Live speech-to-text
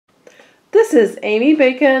This is Amy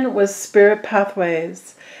Bacon with Spirit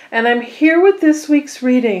Pathways, and I'm here with this week's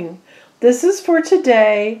reading. This is for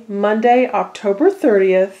today, Monday, October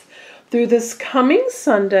 30th, through this coming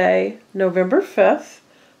Sunday, November 5th,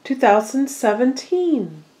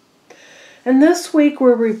 2017. And this week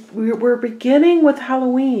we're beginning with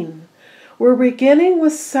Halloween. We're beginning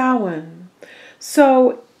with Samhain.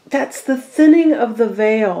 So that's the thinning of the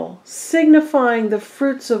veil, signifying the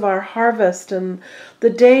fruits of our harvest and the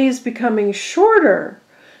days becoming shorter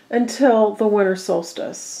until the winter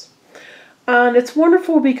solstice. And it's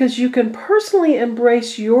wonderful because you can personally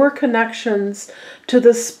embrace your connections to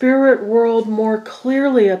the spirit world more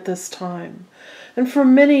clearly at this time. And for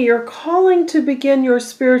many, your calling to begin your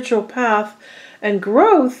spiritual path and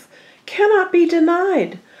growth cannot be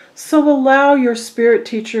denied. So allow your spirit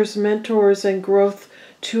teachers, mentors, and growth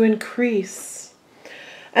to increase.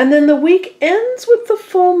 And then the week ends with the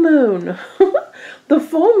full moon. The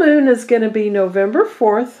full moon is going to be November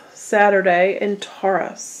 4th, Saturday, in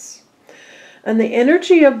Taurus. And the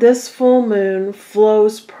energy of this full moon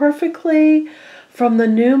flows perfectly from the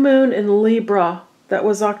new moon in Libra that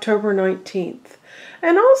was October 19th.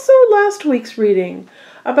 And also last week's reading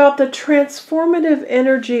about the transformative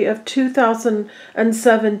energy of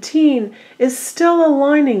 2017 is still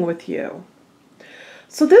aligning with you.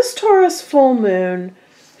 So this Taurus full moon,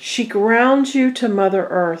 she grounds you to Mother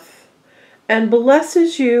Earth and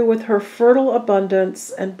blesses you with her fertile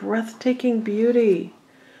abundance and breathtaking beauty.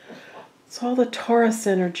 It's all the Taurus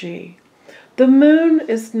energy. The moon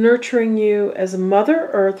is nurturing you as Mother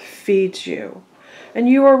Earth feeds you, and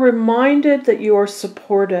you are reminded that you are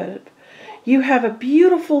supported. You have a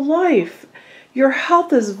beautiful life. Your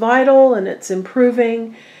health is vital and it's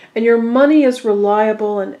improving, and your money is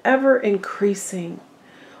reliable and ever increasing.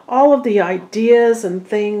 All of the ideas and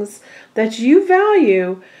things that you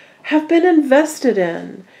value have been invested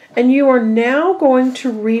in, and you are now going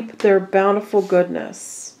to reap their bountiful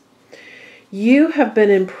goodness. You have been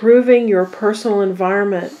improving your personal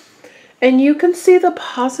environment, and you can see the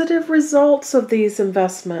positive results of these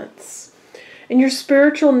investments. And your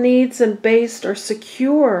spiritual needs and base are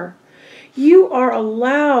secure. You are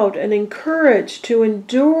allowed and encouraged to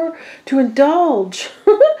indulge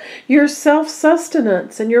your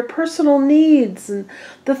self-sustenance and your personal needs and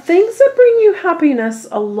the things that bring you happiness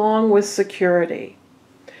along with security.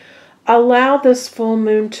 Allow this full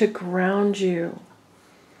moon to ground you.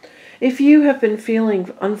 If you have been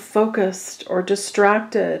feeling unfocused or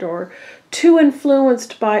distracted or too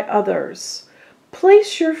influenced by others,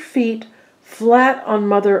 place your feet flat on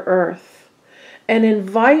Mother Earth and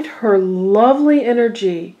invite her lovely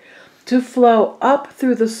energy to flow up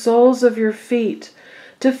through the soles of your feet,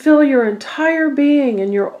 to fill your entire being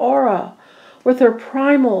and your aura with her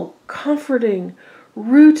primal, comforting,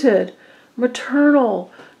 rooted,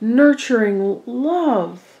 maternal, nurturing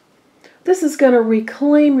love. This is going to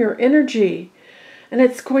reclaim your energy, and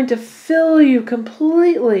it's going to fill you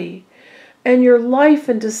completely, and your life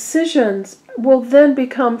and decisions will then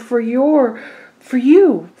become for yours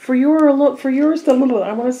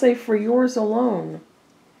alone.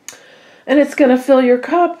 And it's going to fill your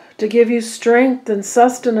cup to give you strength and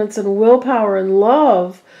sustenance and willpower and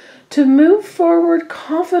love to move forward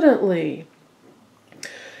confidently.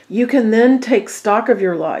 You can then take stock of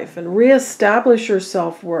your life and reestablish your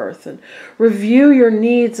self-worth and review your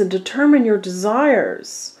needs and determine your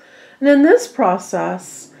desires. And in this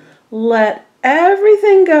process, let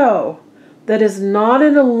everything go that is not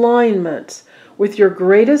in alignment with your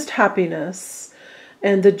greatest happiness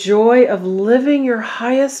and the joy of living your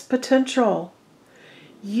highest potential.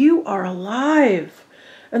 You are alive,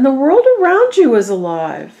 and the world around you is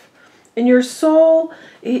alive. And your soul,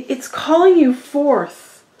 it's calling you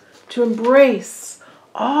forth to embrace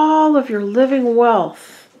all of your living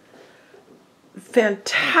wealth.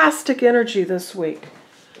 Fantastic energy this week,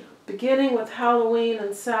 beginning with Halloween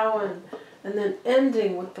and Samhain, and then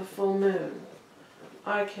ending with the full moon.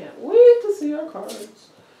 I can't wait to see our cards.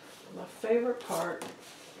 My favorite part.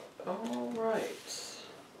 All right.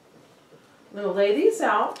 I'm going to lay these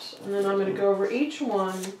out, and then I'm going to go over each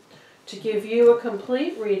one to give you a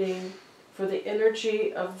complete reading for the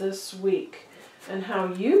energy of this week and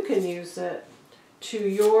how you can use it to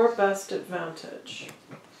your best advantage.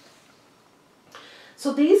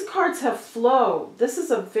 So these cards have flow. This is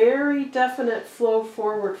a very definite flow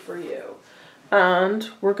forward for you. And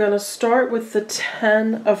we're going to start with the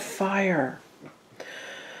 10 of Fire.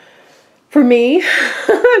 For me,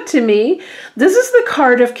 to me, this is the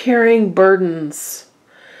card of carrying burdens.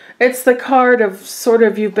 It's the card of sort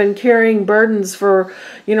of you've been carrying burdens for,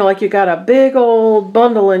 like you got a big old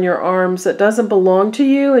bundle in your arms that doesn't belong to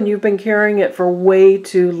you, and you've been carrying it for way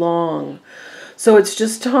too long. So it's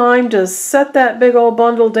just time to set that big old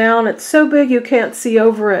bundle down. It's so big you can't see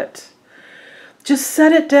over it. Just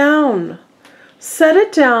set it down. Set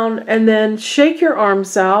it down and then shake your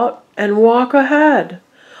arms out and walk ahead.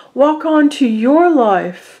 Walk on to your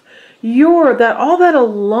life. All that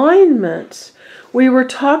alignment we were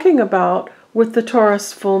talking about with the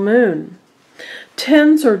Taurus full moon.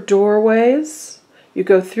 10s are doorways. You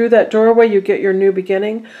go through that doorway, you get your new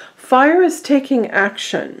beginning. Fire is taking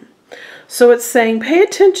action. So it's saying pay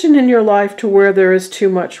attention in your life to where there is too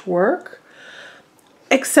much work.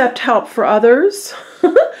 Accept help for others.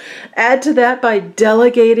 Add to that by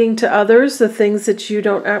delegating to others the things that you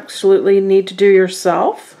don't absolutely need to do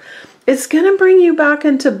yourself. It's going to bring you back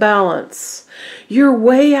into balance. You're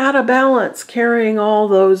way out of balance carrying all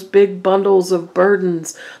those big bundles of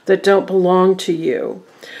burdens that don't belong to you.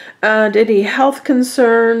 And any health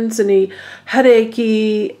concerns, any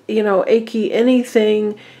headachy, achy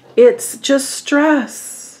anything, it's just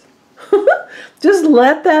stress. Just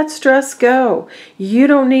let that stress go. You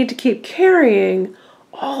don't need to keep carrying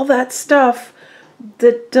all that stuff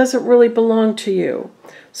that doesn't really belong to you.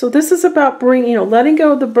 So this is about letting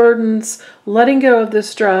go of the burdens, letting go of the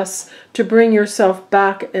stress to bring yourself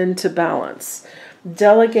back into balance.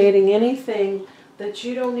 Delegating anything that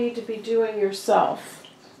you don't need to be doing yourself.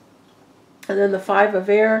 And then the 5 of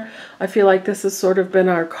air, I feel like this has sort of been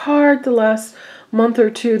our card the last month or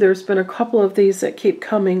two. There's been a couple of these that keep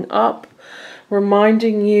coming up,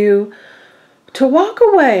 reminding you to walk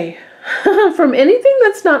away from anything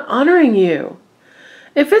that's not honoring you.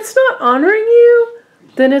 If it's not honoring you,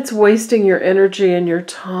 then it's wasting your energy and your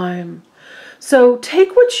time. So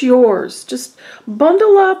take what's yours. Just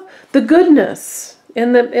bundle up the goodness.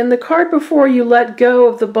 In the card before, you let go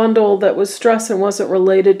of the bundle that was stress and wasn't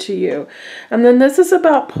related to you. And then this is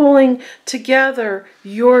about pulling together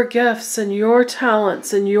your gifts and your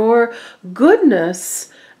talents and your goodness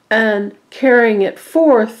and carrying it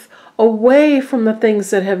forth away from the things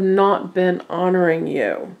that have not been honoring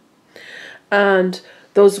you. And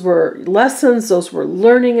those were lessons, those were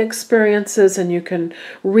learning experiences, and you can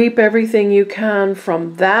reap everything you can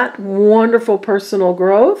from that wonderful personal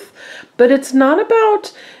growth. But it's not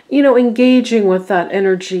about, engaging with that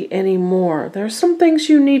energy anymore. There's some things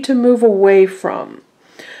you need to move away from.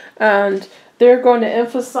 And they're going to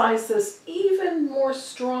emphasize this even more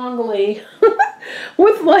strongly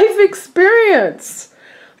with life experience.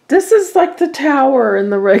 This is like the Tower in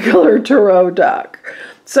the regular tarot deck.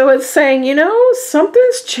 So it's saying,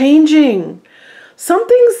 something's changing.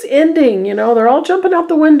 Something's ending, they're all jumping out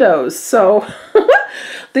the windows. So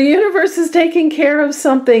the universe is taking care of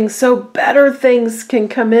something so better things can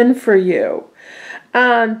come in for you.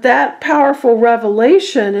 And that powerful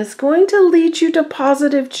revelation is going to lead you to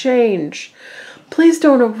positive change. Please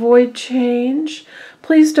don't avoid change.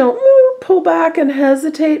 Please don't pull back and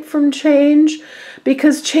hesitate from change,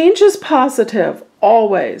 because change is positive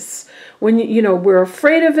always. When we're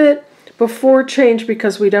afraid of it before change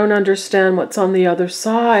because we don't understand what's on the other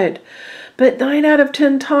side. But 9 out of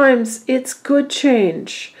 10 times, it's good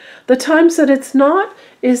change. The times that it's not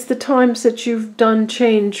is the times that you've done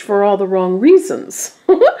change for all the wrong reasons.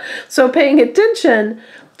 So paying attention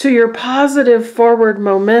to your positive forward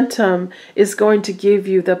momentum is going to give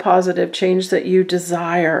you the positive change that you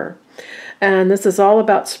desire. And this is all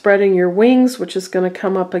about spreading your wings, which is going to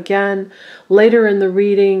come up again later in the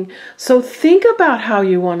reading. So think about how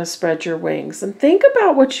you want to spread your wings, and think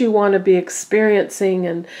about what you want to be experiencing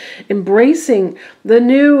and embracing the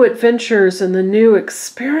new adventures and the new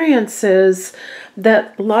experiences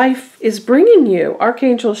that life is bringing you.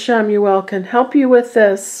 Archangel Chamuel can help you with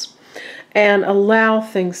this and allow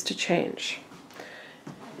things to change.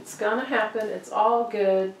 It's going to happen. It's all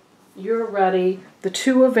good. You're ready. The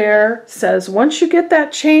 2 of air says once you get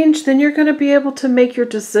that change, then you're going to be able to make your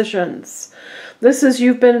decisions. This is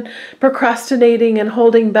you've been procrastinating and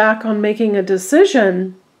holding back on making a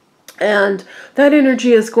decision, and that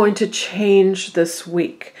energy is going to change this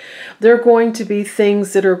week. There are going to be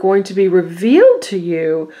things that are going to be revealed to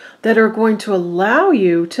you that are going to allow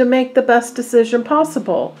you to make the best decision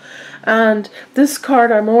possible. And this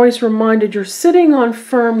card, I'm always reminded, you're sitting on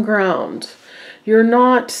firm ground. You're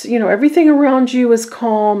not, everything around you is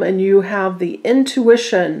calm, and you have the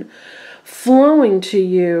intuition flowing to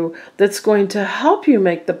you that's going to help you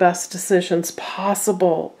make the best decisions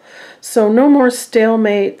possible. So no more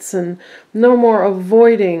stalemates and no more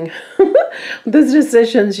avoiding the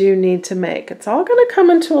decisions you need to make. It's all going to come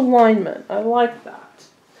into alignment. I like that.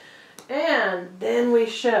 And then we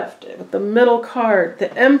shift with the middle card,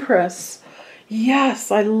 the Empress.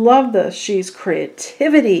 Yes, I love this. She's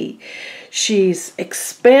creativity. She's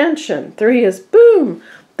expansion. 3 is boom,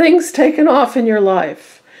 things taken off in your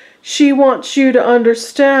life. She wants you to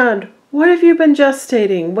understand, what have you been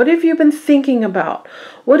gestating? What have you been thinking about?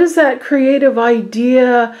 What is that creative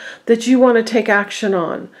idea that you want to take action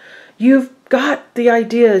on? You've got the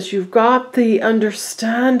ideas. You've got the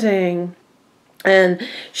understanding. And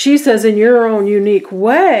she says, in your own unique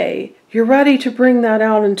way, you're ready to bring that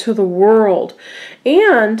out into the world.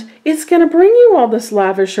 And it's going to bring you all this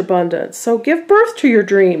lavish abundance. So give birth to your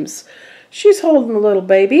dreams. She's holding a little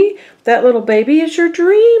baby. That little baby is your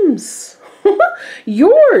dreams.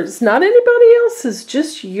 Yours, not anybody else's,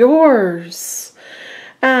 just yours.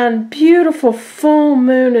 And beautiful full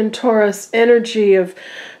moon in Taurus energy of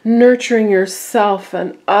nurturing yourself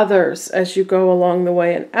and others as you go along the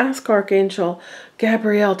way. And ask Archangel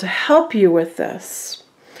Gabriel to help you with this.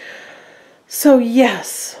 So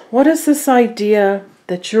yes, what is this idea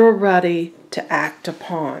that you're ready to act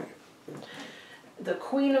upon? The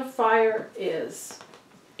Queen of Fire is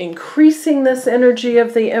increasing this energy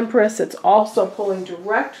of the Empress. It's also pulling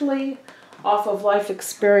directly off of life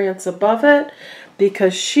experience above it,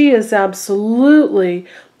 because she is absolutely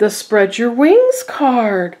the spread your wings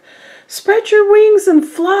card. Spread your wings and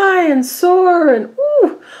fly and soar and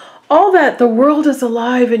all that. The world is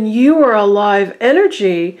alive and you are alive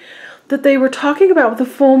energy that they were talking about with the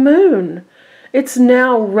full moon. It's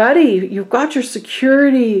now ready. You've got your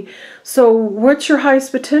security. So what's your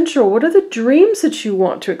highest potential? What are the dreams that you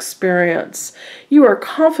want to experience? You are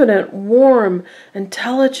confident, warm,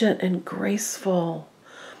 intelligent, and graceful.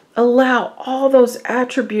 Allow all those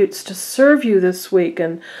attributes to serve you this week,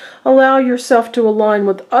 and allow yourself to align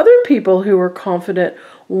with other people who are confident,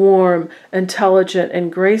 warm, intelligent,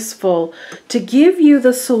 and graceful to give you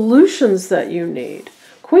the solutions that you need.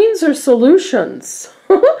 Queens are solutions.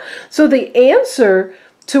 So the answer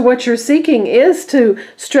to what you're seeking is to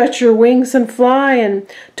stretch your wings and fly, and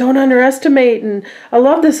don't underestimate. And I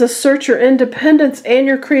love this, assert your independence and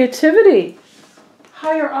your creativity.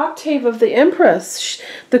 Higher octave of the Empress.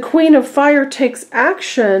 The Queen of Fire takes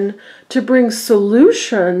action to bring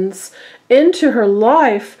solutions into her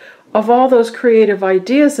life of all those creative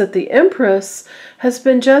ideas that the Empress has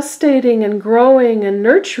been gestating and growing and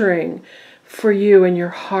nurturing for you in your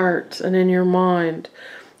heart and in your mind.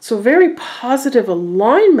 So very positive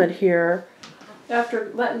alignment here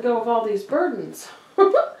after letting go of all these burdens.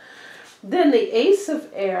 Then the Ace of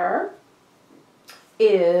Air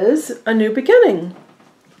is a new beginning.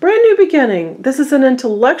 Brand new beginning. This is an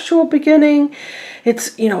intellectual beginning.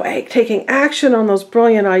 It's, taking action on those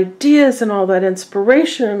brilliant ideas and all that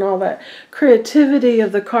inspiration and all that creativity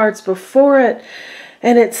of the cards before it.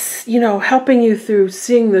 And it's, helping you through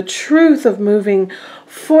seeing the truth of moving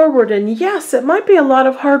forward. And yes, it might be a lot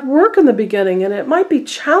of hard work in the beginning and it might be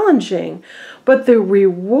challenging, but the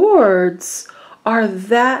rewards are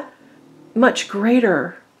that much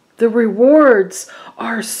greater. The rewards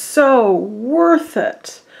are so worth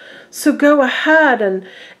it. So go ahead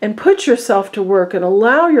and put yourself to work and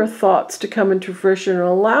allow your thoughts to come into fruition and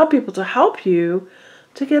allow people to help you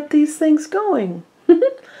to get these things going.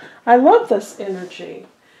 I love this energy.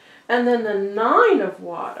 And then the 9 of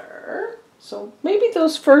Water. So maybe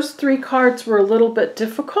those first 3 cards were a little bit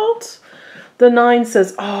difficult. The 9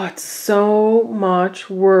 says, oh, it's so much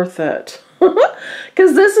worth it.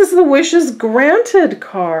 Because this is the wishes granted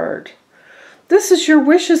card. This is your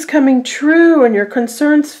wishes coming true and your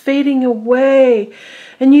concerns fading away.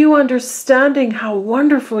 And you understanding how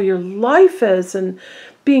wonderful your life is and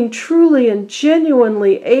being truly and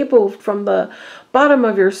genuinely able from the bottom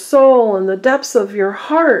of your soul and the depths of your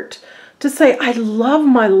heart to say, I love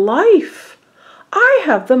my life. I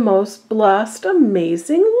have the most blessed,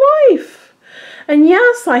 amazing life. And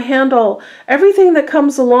yes, I handle everything that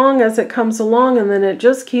comes along as it comes along, and then it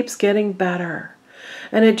just keeps getting better.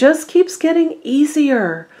 And it just keeps getting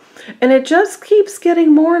easier. And it just keeps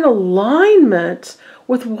getting more in alignment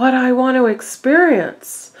with what I want to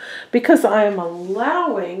experience. Because I am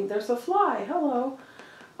allowing, there's a fly, hello,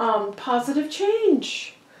 positive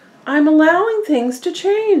change. I'm allowing things to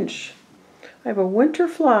change. I have a winter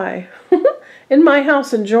fly in my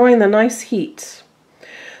house enjoying the nice heat.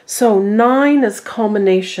 So 9 is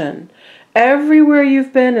culmination. Everywhere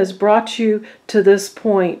you've been has brought you to this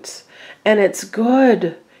point. And it's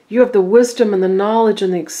good. You have the wisdom and the knowledge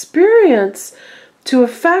and the experience to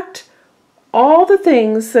affect all the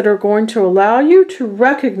things that are going to allow you to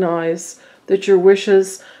recognize that your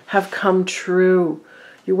wishes have come true.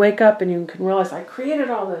 You wake up and you can realize, I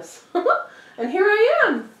created all this. And here I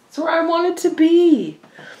am. It's where I wanted to be.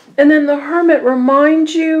 And then the Hermit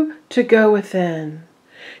reminds you to go within.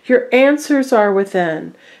 Your answers are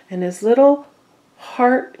within. And his little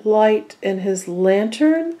heart light in his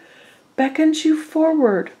lantern beckons you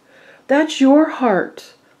forward. That's your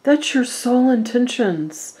heart. That's your soul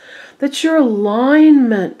intentions. That's your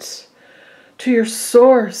alignment to your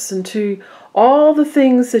source and to all the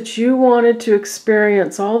things that you wanted to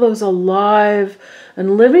experience, all those alive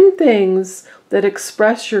and living things that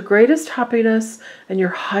express your greatest happiness and your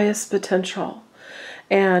highest potential.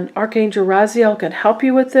 And Archangel Raziel can help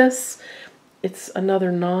you with this. It's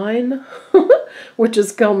another 9, which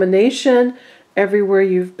is culmination. Everywhere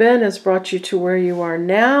you've been has brought you to where you are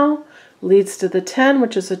now. Leads to the 10,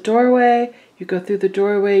 which is a doorway. You go through the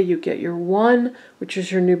doorway, you get your 1, which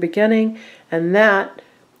is your new beginning. And that,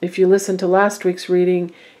 if you listen to last week's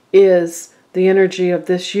reading, is the energy of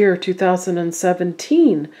this year,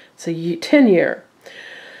 2017. It's a 10-year.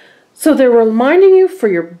 So they're reminding you for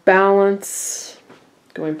your balance,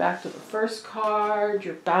 going back to the first card,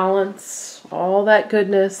 your balance, all that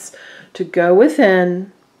goodness, to go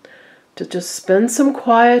within, to just spend some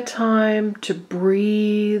quiet time, to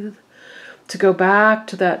breathe, to go back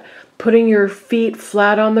to that putting your feet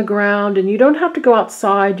flat on the ground. And you don't have to go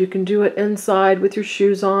outside. You can do it inside with your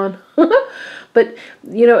shoes on. But,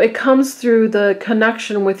 you know, it comes through the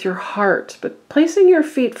connection with your heart. But placing your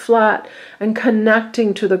feet flat and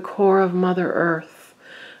connecting to the core of Mother Earth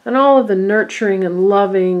and all of the nurturing and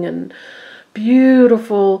loving and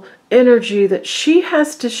beautiful energy that she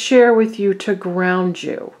has to share with you to ground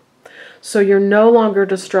you. So you're no longer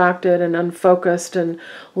distracted and unfocused and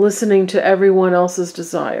listening to everyone else's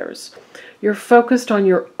desires. You're focused on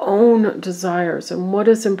your own desires and what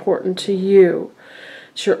is important to you.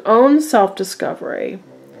 It's your own self-discovery.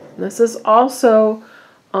 This is also,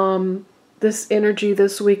 this energy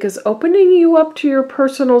this week is opening you up to your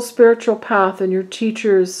personal spiritual path and your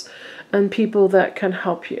teachers and people that can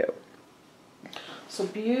help you. So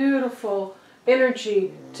beautiful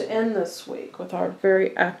energy to end this week with our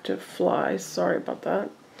very active fly. Sorry about that.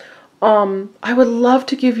 I would love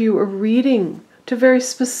to give you a reading to very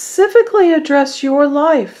specifically address your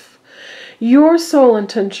life, your soul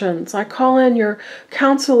intentions. I call in your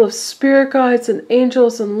council of spirit guides and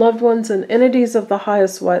angels and loved ones and entities of the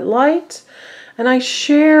highest white light, and I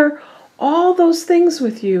share all those things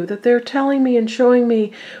with you that they're telling me and showing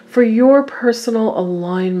me for your personal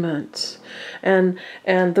alignment. And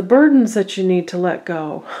the burdens that you need to let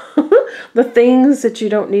go, the things that you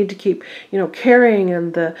don't need to keep, carrying,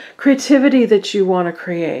 and the creativity that you want to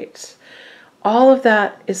create. All of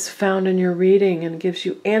that is found in your reading and gives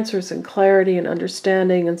you answers and clarity and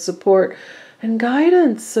understanding and support and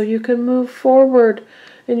guidance so you can move forward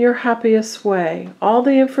in your happiest way. All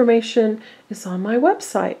the information is on my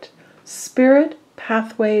website,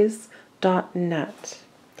 spiritpathways.net.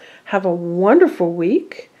 Have a wonderful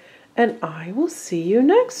week. And I will see you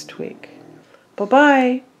next week.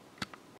 Bye-bye.